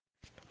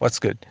What's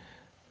good?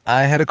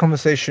 I had a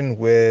conversation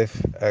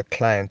with a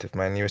client of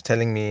mine. He was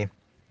telling me,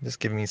 just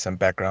giving me some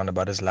background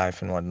about his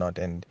life and whatnot.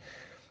 And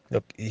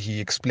look,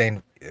 he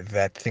explained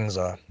that things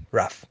are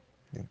rough.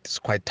 It's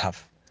quite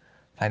tough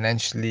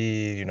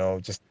financially,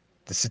 just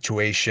the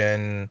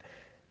situation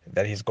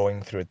that he's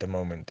going through at the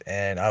moment.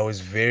 And I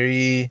was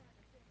very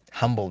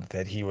humbled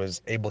that he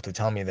was able to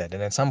tell me that.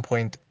 And at some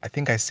point, I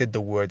think I said the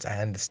words, I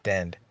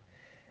understand.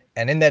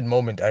 And in that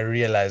moment, I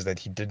realized that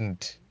he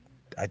didn't.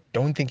 I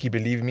don't think he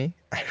believed me.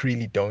 I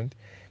really don't,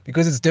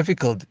 because it's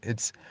difficult.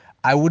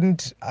 I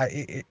wouldn't.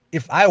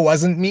 If I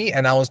wasn't me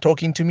and I was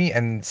talking to me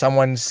and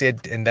someone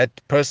said, and that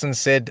person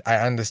said, I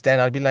understand,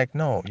 I'd be like,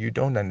 no, you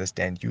don't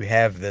understand. You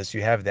have this,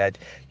 you have that.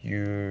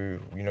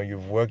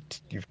 You've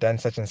worked, you've done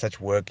such and such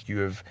work.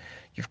 You've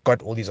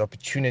got all these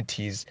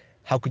opportunities.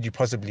 How could you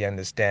possibly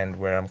understand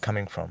where I'm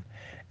coming from?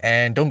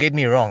 And don't get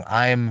me wrong,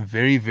 I'm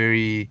very,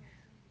 very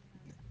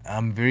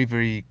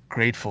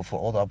grateful for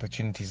all the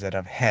opportunities that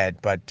I've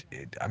had, but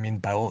I mean,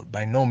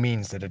 by no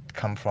means did it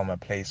come from a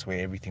place where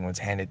everything was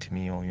handed to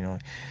me, or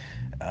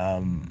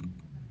um,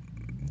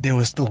 there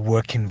was still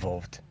work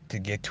involved to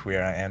get to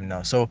where I am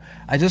now. So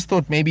I just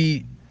thought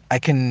maybe I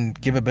can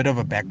give a bit of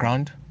a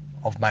background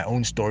of my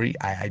own story.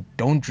 I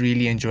don't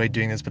really enjoy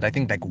doing this, but I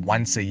think like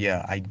once a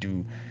year I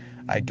do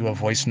a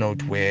voice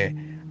note where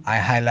I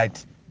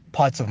highlight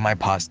parts of my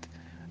past,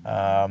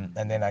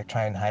 and then I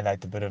try and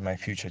highlight a bit of my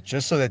future,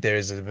 just so that there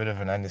is a bit of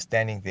an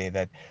understanding there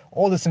that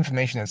all this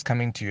information that's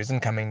coming to you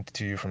isn't coming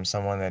to you from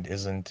someone that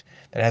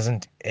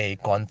hasn't a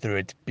gone through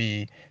it,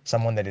 b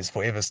someone that is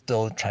forever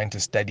still trying to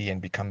study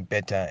and become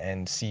better,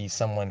 and see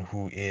someone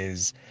who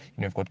is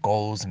got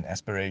goals and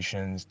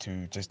aspirations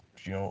to just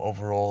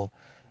overall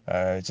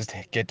just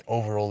get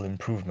overall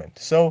improvement.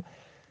 So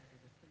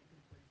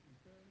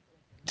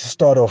to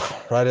start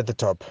off right at the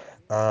top,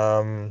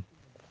 um,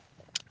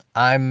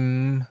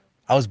 I'm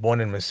I was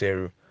born in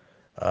Maseru,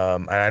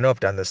 and I know I've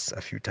done this a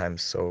few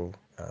times, so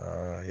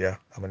yeah,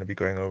 I'm gonna be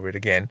going over it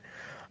again.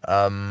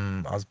 I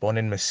was born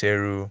in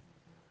Maseru,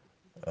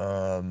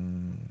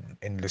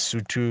 in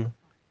Lesotho,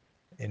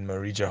 in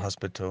Marija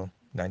Hospital,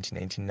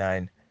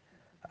 1989.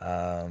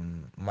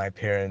 My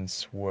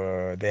parents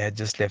they had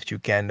just left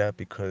Uganda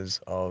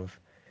because of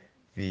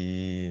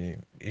the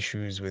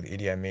issues with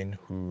Idi Amin,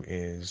 who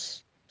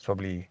is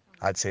probably,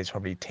 I'd say, it's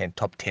probably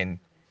top 10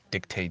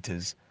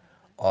 dictators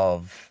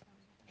of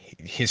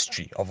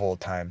history of all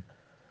time.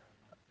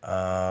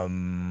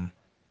 Um,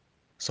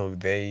 so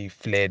they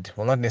fled.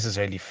 Well, not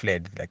necessarily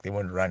fled, like they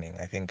weren't running.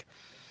 I think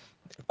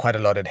quite a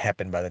lot had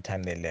happened by the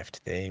time they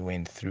left. They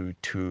went through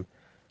to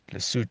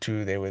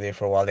Lesotho. They were there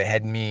for a while. They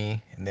had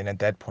me, and then at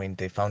that point,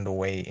 they found a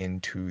way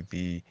into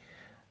the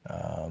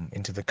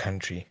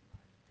country.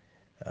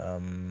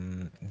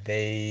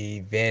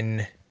 They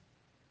then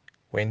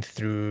went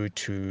through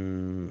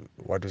to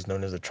what was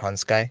known as the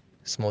Transkei,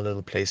 small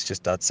little place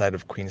just outside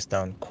of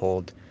Queenstown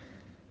called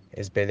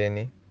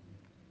Esbeleni,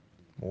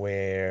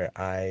 where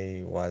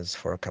I was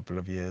for a couple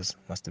of years.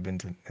 Must have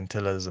been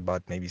until I was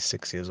about maybe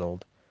 6 years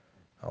old.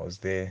 I was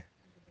there.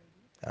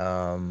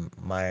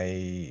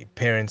 My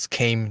parents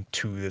came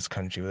to this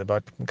country with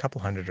about a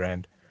couple hundred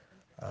rand.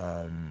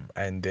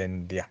 And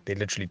then, yeah, they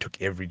literally took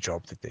every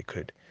job that they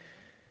could.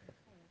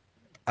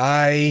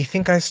 I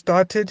think I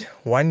started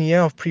 1 year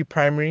of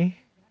pre-primary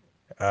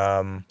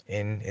in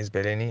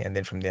Isbeleni, and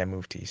then from there I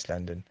moved to East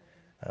London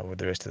with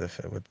the rest of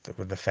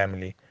with the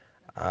family.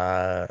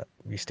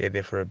 We stayed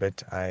there for a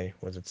bit. I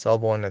was at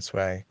Selborne. That's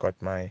where I got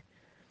my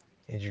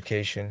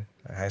education,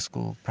 high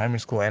school, primary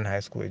school, and high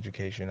school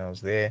education. I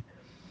was there.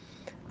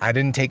 I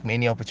didn't take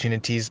many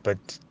opportunities, but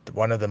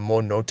one of the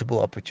more notable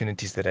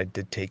opportunities that I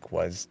did take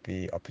was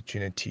the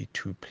opportunity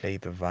to play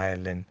the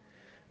violin,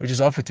 which is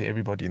offered to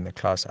everybody in the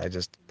class. I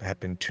just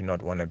happened to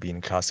not want to be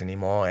in class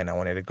anymore, and I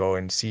wanted to go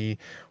and see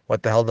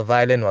what the hell the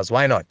violin was.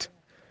 Why not?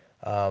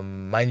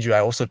 Mind you, I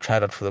also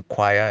tried out for the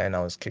choir, and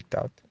I was kicked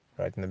out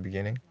right in the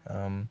beginning.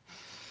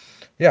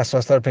 Yeah, so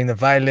I started playing the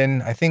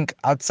violin. I think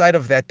outside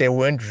of that, there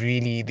weren't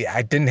really,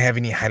 I didn't have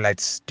any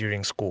highlights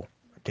during school.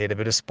 I played a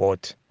bit of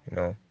sport,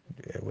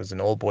 it was an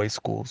all boys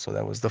school, so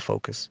that was the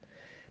focus.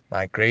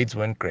 My grades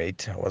weren't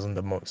great. I wasn't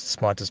the most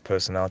smartest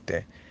person out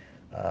there.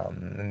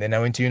 And then I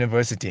went to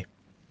university.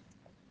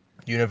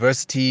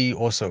 University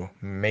also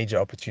major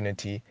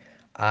opportunity.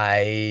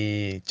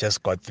 I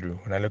just got through.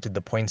 When I looked at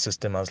the point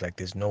system, I was like,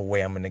 "There's no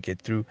way I'm gonna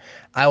get through."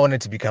 I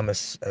wanted to become a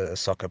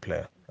soccer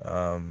player.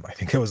 I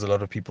think it was a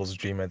lot of people's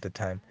dream at the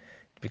time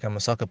to become a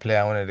soccer player.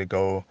 I wanted to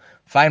go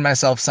find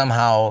myself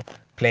somehow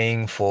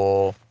playing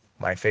for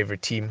my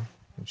favorite team,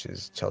 which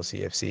is Chelsea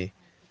FC.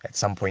 At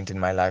some point in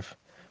my life,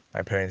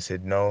 my parents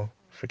said, "No,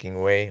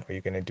 freaking way, are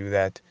you gonna do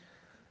that?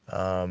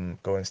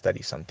 Go and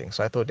study something."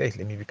 So I thought, hey,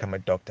 let me become a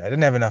doctor. I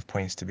didn't have enough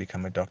points to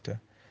become a doctor,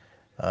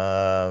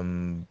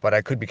 but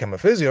I could become a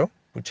physio,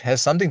 which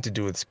has something to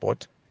do with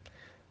sport.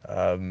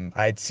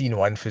 I'd seen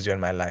one physio in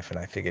my life, and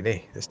I figured,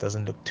 hey, this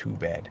doesn't look too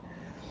bad.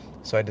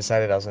 So I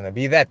decided I was gonna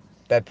be that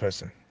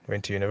person.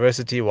 Went to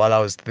university. While I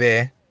was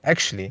there,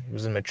 actually, it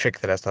was in matric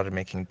that I started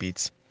making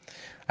beats.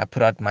 I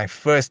put out my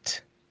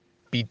first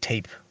beat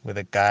tape with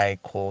a guy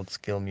called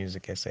Skill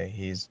Music SA.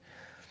 He's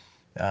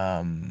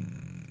a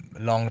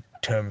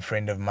long-term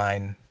friend of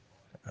mine.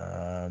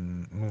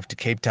 Moved to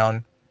Cape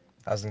Town.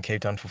 I was in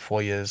Cape Town for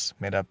 4 years.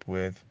 Met up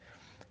with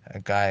a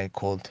guy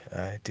called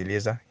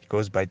Deleza. He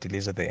goes by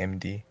Deleza the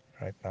MD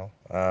right now.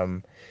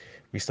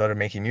 We started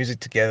making music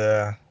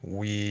together.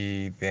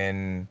 We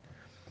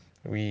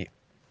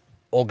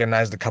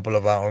organized a couple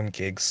of our own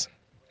gigs.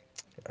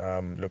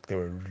 Look, they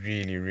were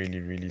really, really,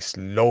 really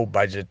low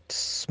budget,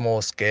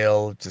 small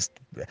scale. Just,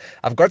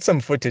 I've got some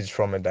footage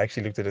from it. I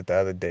actually looked at it the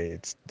other day.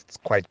 It's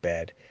quite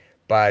bad,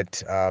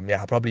 but yeah,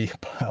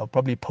 I'll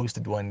probably post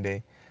it one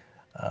day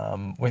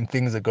when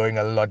things are going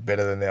a lot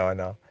better than they are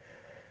now.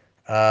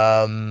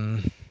 Yeah,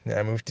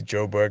 I moved to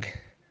Joburg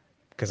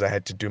because I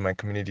had to do my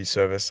community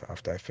service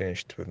after I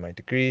finished with my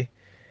degree.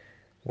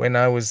 When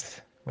I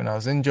was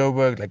in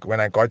Joburg, like when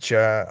I got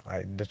here,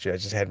 I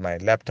just had my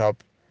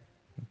laptop,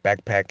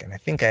 backpack, and I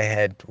think I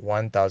had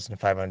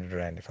 1,500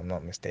 rand, if I'm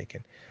not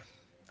mistaken.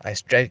 I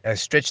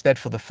stretched that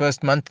for the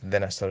first month, and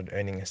then I started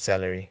earning a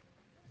salary.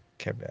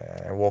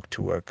 I walked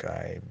to work.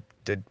 I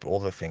did all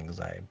the things.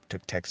 I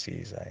took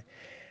taxis.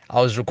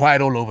 I was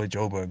required all over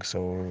Joburg,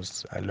 so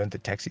I learned the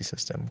taxi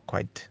system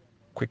quite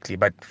quickly.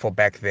 But for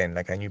back then,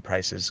 like I knew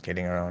prices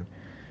getting around.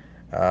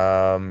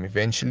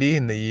 Eventually,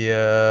 in the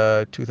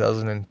year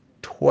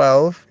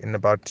 2012, in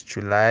about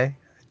June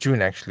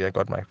actually, I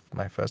got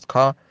my first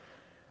car.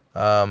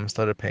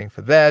 Started paying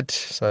for that.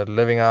 Started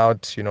living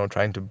out,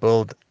 trying to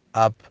build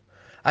up.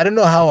 I don't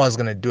know how I was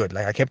gonna do it.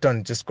 Like I kept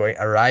on just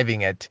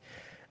arriving at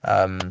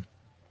um,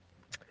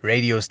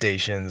 radio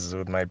stations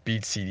with my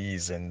beat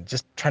CDs and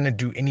just trying to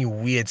do any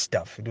weird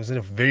stuff. It was at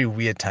a very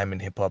weird time in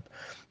hip hop,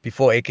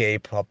 before AKA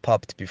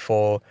popped,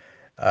 before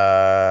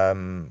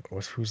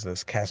who's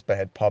this? Casper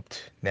had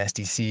popped,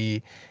 Nasty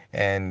C,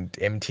 and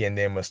MT and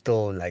them were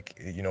still like,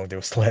 they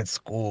were still at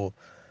school,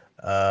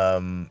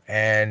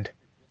 and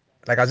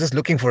like I was just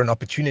looking for an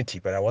opportunity,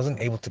 but I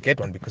wasn't able to get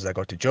one because I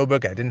got to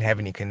Joburg. I didn't have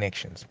any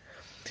connections.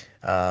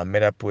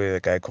 Met up with a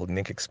guy called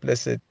Nick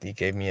Explicit. He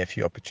gave me a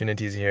few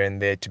opportunities here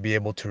and there to be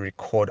able to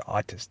record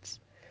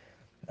artists.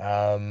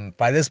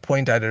 By this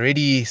point, I'd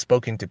already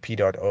spoken to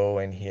P.O,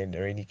 and he had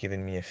already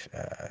given me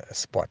a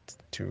spot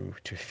to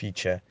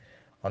feature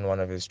on one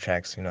of his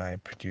tracks. I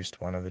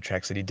produced one of the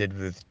tracks that he did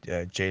with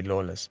Jay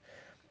Lawless.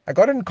 I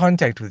got in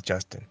contact with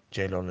Justin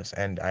Jay Lawless,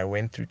 and I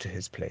went through to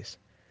his place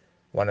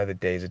one of the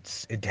days.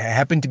 It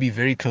happened to be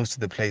very close to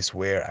the place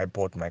where I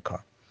bought my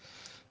car.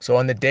 So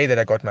on the day that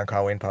I got my car,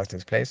 I went past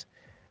his place.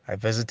 I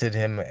visited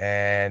him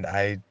and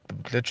I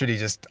literally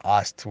just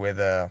asked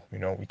whether,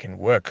 we can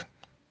work.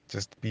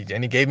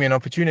 And he gave me an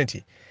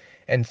opportunity.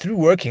 And through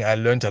working, I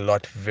learned a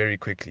lot very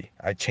quickly.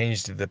 I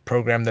changed the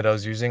program that I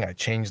was using. I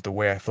changed the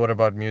way I thought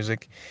about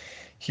music.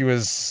 He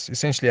was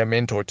essentially a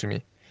mentor to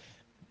me.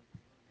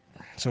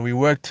 So we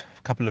worked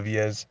a couple of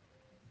years.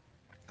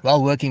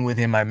 While working with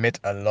him, I met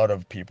a lot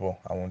of people.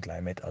 I won't lie,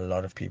 I met a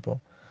lot of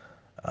people.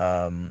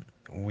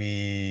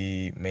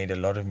 We made a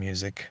lot of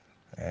music.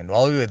 And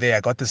while we were there,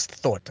 I got this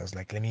thought. I was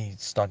like, let me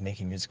start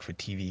making music for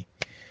TV.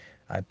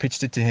 I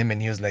pitched it to him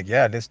and he was like,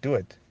 yeah, let's do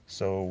it.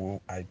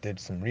 So I did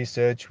some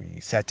research.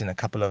 We sat in a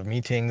couple of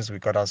meetings. We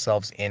got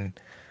ourselves in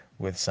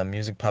with some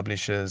music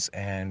publishers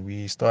and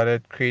we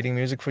started creating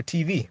music for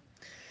TV.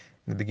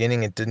 In the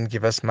beginning, it didn't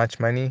give us much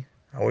money.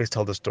 I always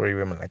tell the story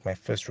where like my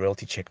first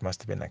royalty check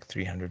must have been like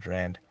 300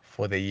 Rand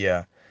for the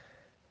year.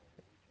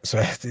 So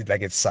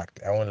like it sucked.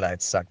 I won't lie,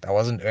 it sucked. I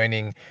wasn't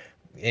earning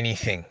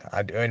anything.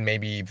 I'd earn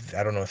maybe,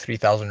 I don't know,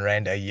 3,000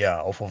 Rand a year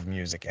off of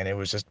music. And it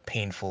was just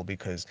painful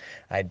because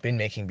I'd been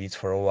making beats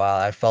for a while.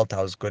 I felt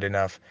I was good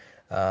enough.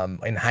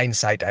 In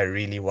hindsight, I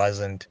really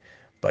wasn't.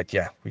 But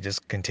yeah, we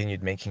just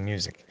continued making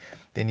music.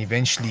 Then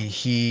eventually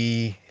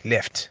he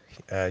left.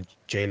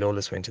 Jay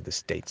Lawless went to the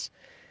States.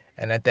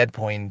 And at that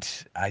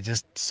point, I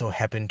just so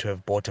happened to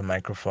have bought a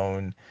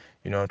microphone,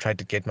 tried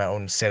to get my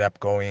own setup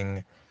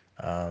going.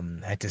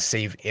 Had to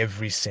save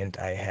every cent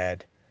I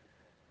had,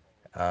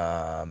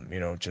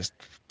 just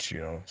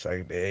so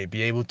I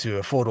be able to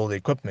afford all the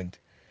equipment.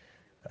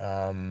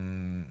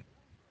 Um,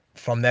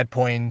 from that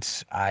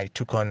point, I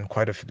took on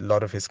quite a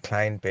lot of his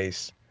client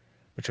base,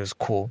 which was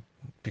cool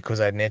because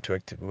I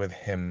networked with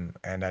him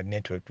and I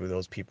networked with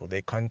those people.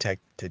 They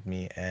contacted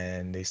me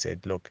and they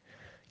said, "Look,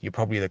 you're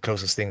probably the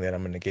closest thing that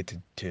I'm going to get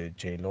to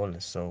Jay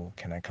Lawless. So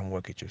can I come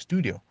work at your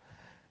studio?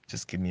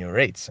 Just give me your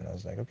rates." And I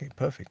was like, "Okay,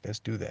 perfect. Let's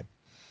do that."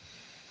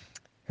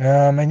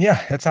 And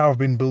yeah, that's how I've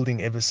been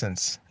building ever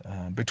since.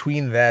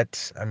 Between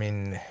that, I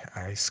mean,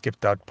 I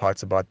skipped out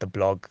parts about the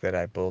blog that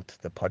I built,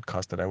 the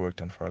podcast that I worked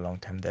on for a long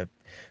time, the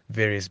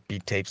various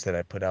beat tapes that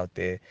I put out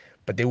there.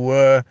 But there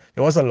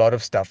was a lot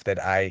of stuff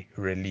that I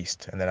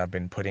released and that I've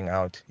been putting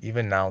out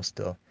even now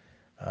still.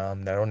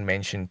 That I don't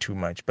mention too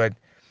much. But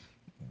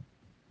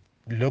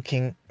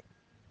looking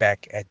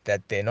back at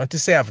that there, not to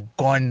say I've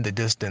gone the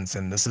distance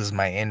and this is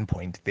my end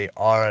point. There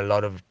are a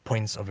lot of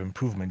points of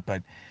improvement,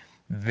 but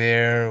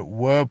there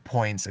were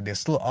points and there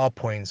still are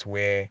points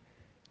where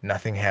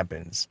nothing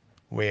happens,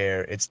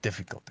 where it's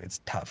difficult,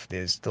 it's tough.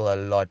 There's still a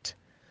lot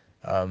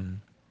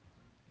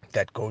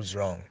that goes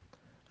wrong.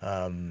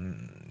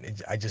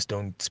 I just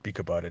don't speak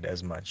about it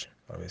as much,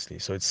 obviously.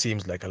 So it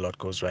seems like a lot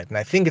goes right, and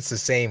I think it's the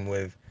same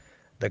with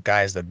the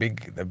guys, the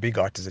big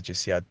artists that you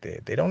see out there.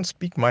 They don't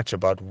speak much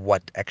about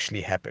what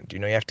actually happened.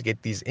 You have to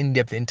get these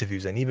in-depth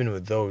interviews, and even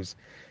with those,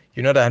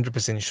 you're not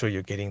 100% sure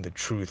you're getting the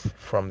truth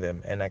from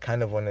them. And I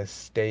kind of want to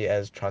stay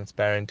as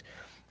transparent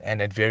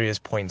and at various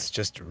points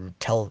just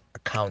tell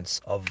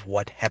accounts of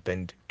what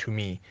happened to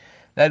me.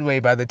 That way,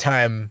 by the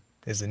time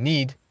there's a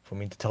need for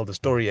me to tell the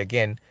story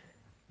again,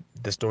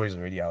 the story is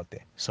already out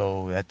there.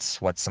 So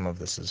that's what some of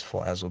this is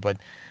for as well. But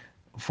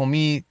for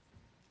me,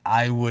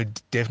 I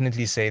would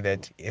definitely say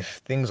that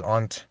if things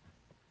aren't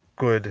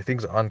good,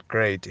 things aren't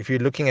great, if you're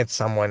looking at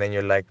someone and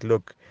you're like,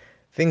 look,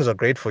 things are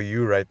great for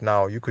you right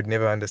now, you could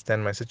never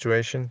understand my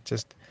situation,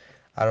 just,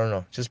 I don't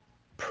know, just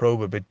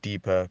probe a bit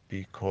deeper,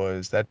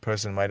 because that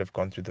person might have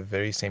gone through the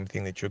very same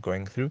thing that you're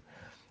going through,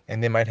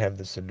 and they might have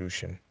the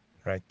solution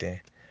right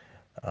there.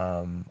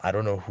 I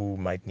don't know who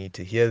might need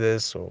to hear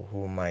this or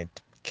who might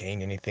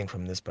gain anything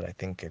from this, but I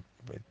think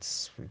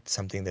it's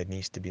something that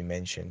needs to be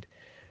mentioned.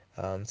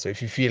 So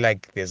if you feel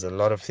like there's a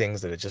lot of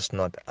things that are just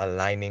not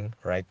aligning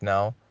right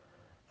now,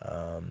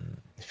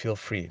 feel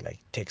free, like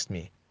text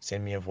me,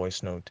 send me a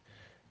voice note.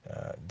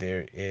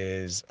 There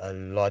is a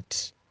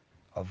lot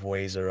of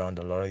ways around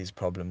a lot of these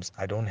problems.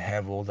 I don't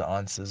have all the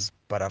answers,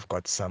 but I've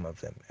got some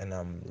of them, and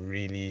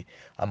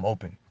I'm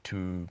open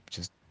to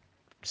just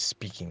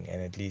speaking,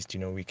 and at least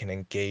we can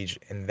engage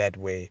in that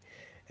way,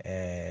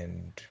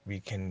 and we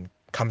can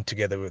come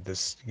together with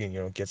this,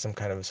 get some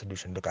kind of a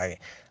solution. Look, I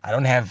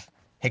don't have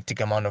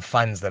hectic amount of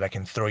funds that I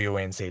can throw your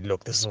way and say,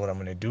 look, this is what I'm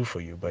going to do for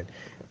you, but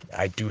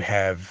I do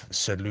have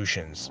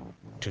solutions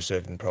to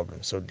certain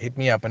problems. So hit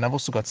me up, and I've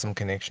also got some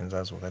connections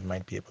as well that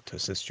might be able to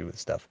assist you with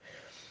stuff.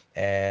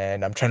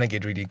 And I'm trying to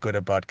get really good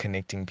about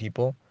connecting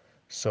people.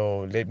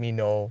 So let me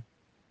know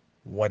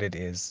what it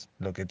is.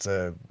 Look, it's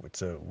a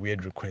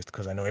weird request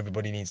because I know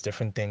everybody needs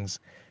different things,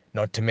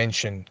 not to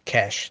mention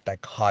cash,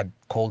 like hard,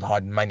 cold,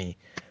 hard money.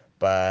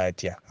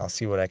 But yeah, I'll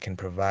see what I can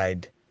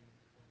provide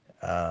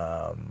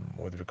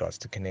with regards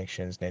to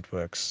connections,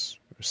 networks,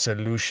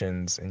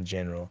 solutions in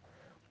general.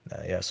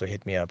 Yeah, so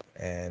hit me up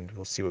and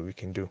we'll see what we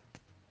can do.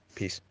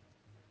 Peace.